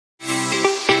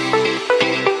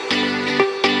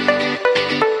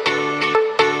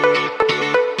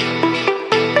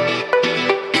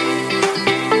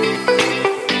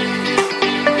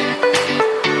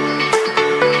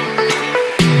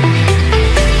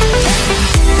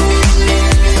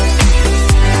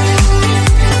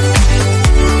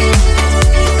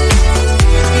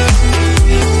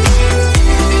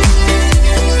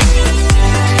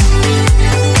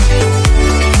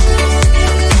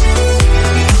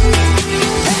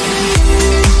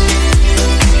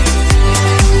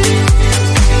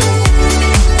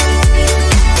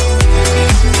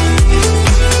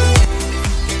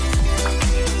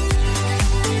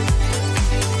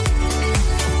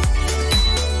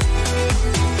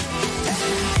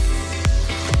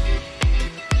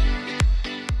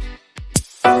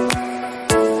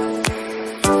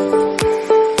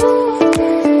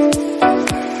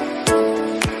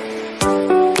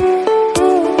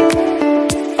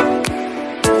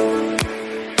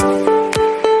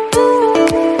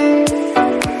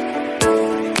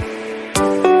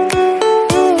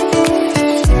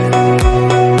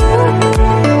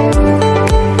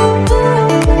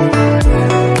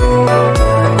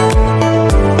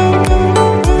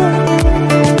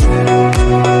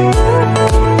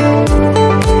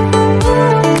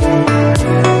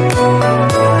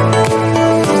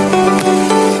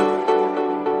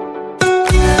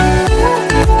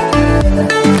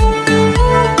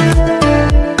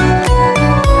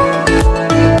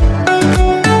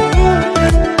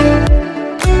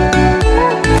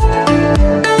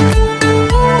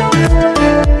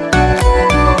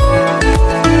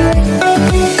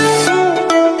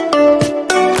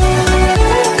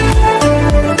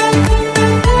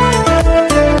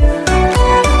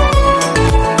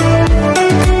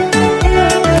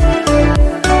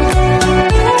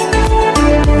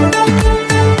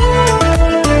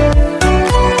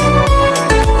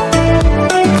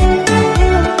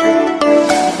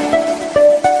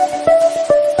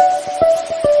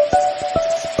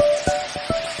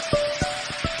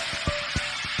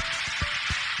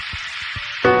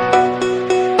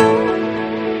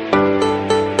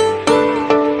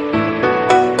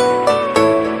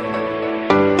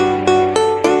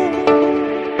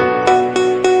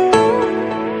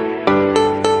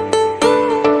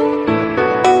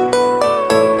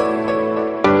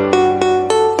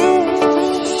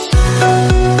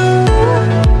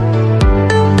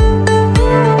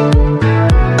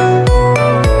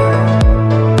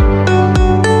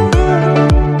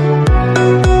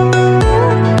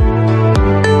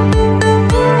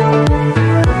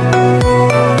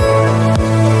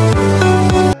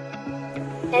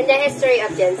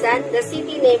the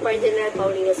city named for General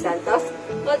Paulino Santos,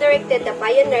 who directed the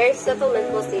pioneer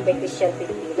settlement mostly by Christian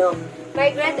Filipino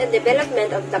migrant and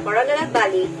development of the Coronadal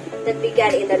Valley that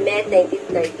began in the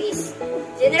mid-1930s.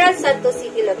 General Santos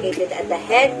City located at the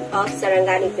head of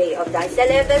Sarangani Bay of the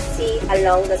Celebes Sea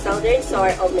along the southern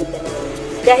shore of Mindanao.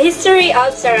 The history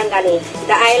of Sarangani.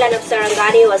 The island of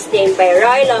Sarangani was named by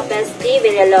Roy Lopez de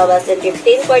Villalobos in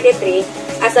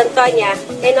 1543 as Antonia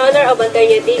in honor of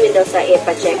Antonio de Mendoza y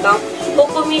Pacheco, who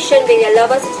commissioned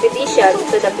Villalobos' expedition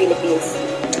to the Philippines.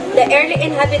 The early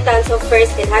inhabitants who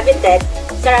first inhabited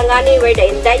Sarangani were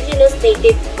the indigenous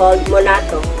native called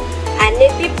Monato, a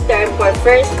native term for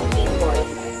first people.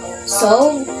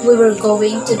 So, we were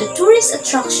going to the tourist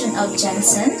attraction of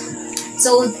Gensan.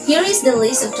 So, here is the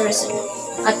list of tourist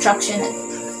attraction at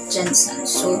Gensan.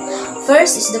 So,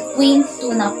 first is the Queen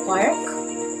Tuna Park.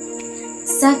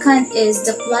 Second is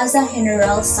the Plaza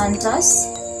General Santos.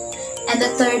 And the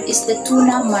third is the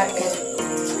Tuna Market.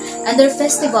 And their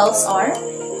festivals are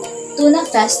Tuna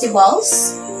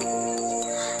Festivals,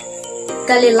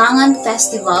 Kalilangan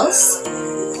Festivals,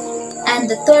 and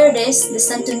the third is the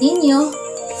Santo Niño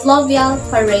Fluvial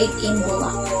Parade in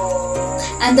Bulac.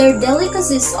 And their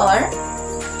delicacies are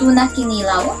Tuna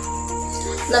Kinilaw,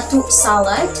 Latuk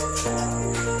Salad,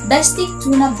 Bestik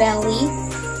Tuna Belly,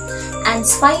 and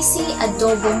Spicy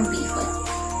Adobong Bihon.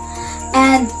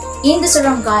 And in the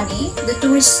Sarangani, the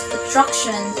tourist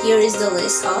attraction, here is the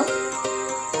list of.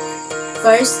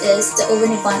 First is the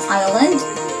Uvaniban Island.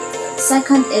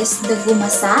 Second is the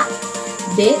Gumasa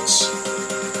Beach.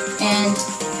 And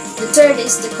the third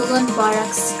is the Kulon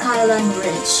Barracks Skyline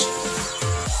Ridge.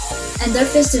 And their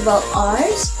festival are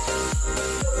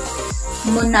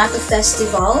Monato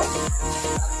Festival,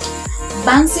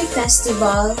 Bangsi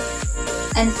Festival,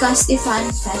 and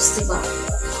Kastifan Festival.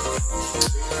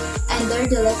 And their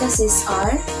delicacies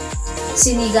are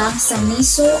sinigang sa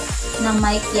miso na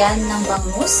may tiyan ng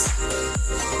bangus,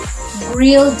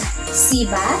 grilled sea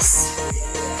bass,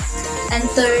 and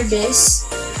third is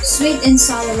sweet and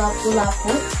sour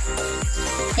lapu-lapu,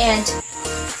 and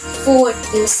fourth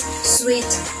is sweet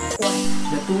corn.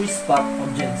 The tourist spot of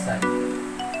Gensan.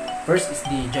 First is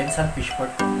the Gensan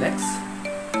Fishport Complex.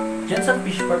 Gensan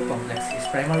Fishport Complex is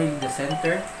primarily the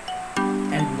center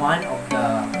and one of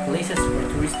the places for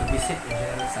tourists to visit in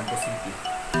General Santos City,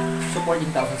 supporting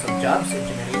thousands of jobs and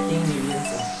generating millions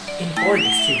in foreign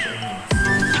exchange earnings.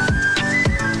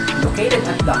 Located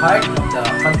at the heart of the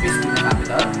country's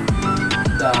capital,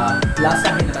 the Plaza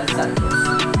General Santos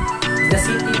is the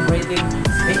city breathing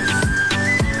space.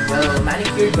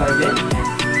 Well-manicured garden and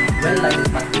well-lighted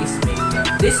pathways make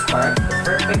this park the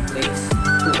perfect place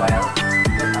to while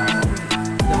the time away.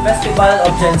 The Festival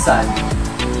of Gensan,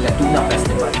 the Tuna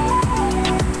Festival,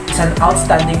 is an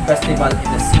outstanding festival in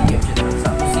the city of General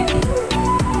Santos City.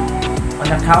 On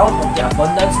account of the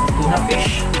abundance of tuna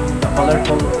fish, the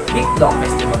colorful week-long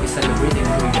festival is celebrated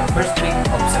during the first week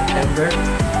of September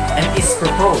and is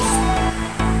proposed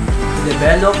to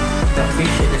develop the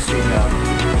fish industry.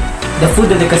 The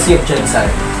food delicacy of Gensan.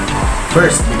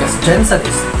 First, because Gensan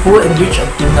is full and rich of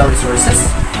tuna resources,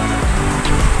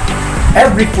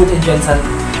 every food in Gensan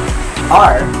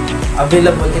are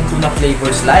available in tuna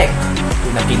flavors like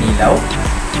tuna kinilaw,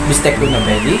 bistek tuna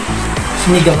belly,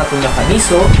 sinigang na tuna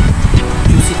kaniso,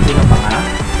 juicy tuna panga,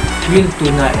 grilled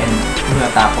tuna and tuna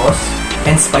tacos,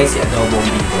 and spicy adobong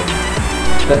bihon.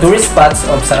 The tourist spots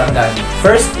of Sarangani.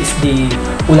 First is the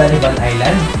Ulaniban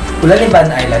Island. Ulaniban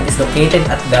Island is located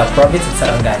at the province of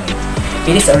Sarangani.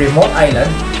 It is a remote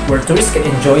island where tourists can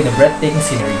enjoy the breathtaking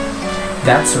scenery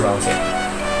that surrounds it.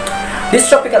 This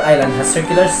tropical island has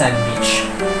circular sand beach,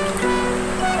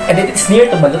 and it is near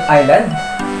to Balut Island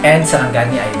and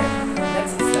Sarangani Island.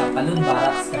 Next is the Kalun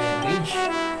Barracks Skyline Ridge.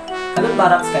 Kalun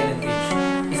Barracks Skyline Ridge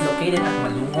is located at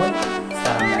Malungon,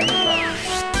 Sarangani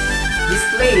province. This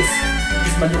place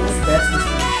is Malungon's best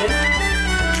destination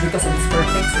because of its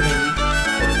perfect scenery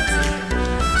for relaxation.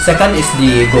 Second is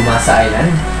the Gumasa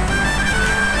Island.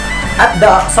 At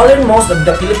the southernmost of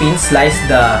the Philippines lies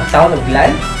the town of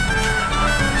Glan,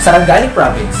 Sarangani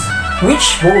province,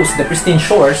 which boasts the pristine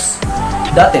shores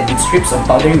dotted with strips of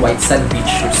powdery white sand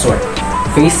beach resort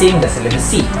facing the Celebes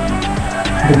Sea.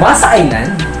 Gumasa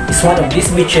Island is one of these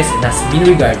beaches and has been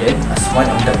regarded as one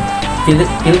of the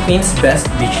Philippines' best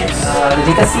beaches.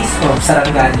 Delicacies from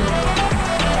Sarangani.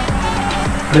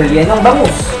 Rellenong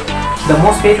bangus, the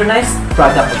most patronized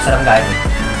product of Sarangani.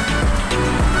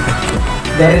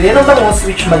 The rellenong bangus,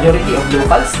 which majority of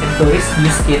locals and tourists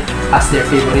use it as their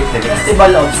favorite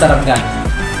festival of Sarangani.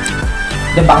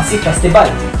 The Bangsi Festival.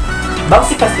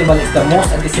 Bangsi Festival is the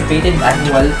most anticipated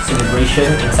annual celebration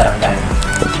in Sarangani.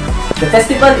 The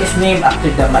festival is named after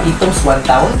the Maitong Swan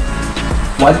Town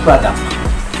Wild product,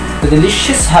 the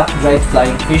delicious half-dried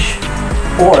flying fish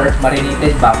or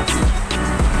marinated bangsi.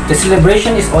 The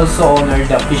celebration is also honored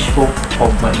the fish folk of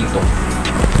Marito.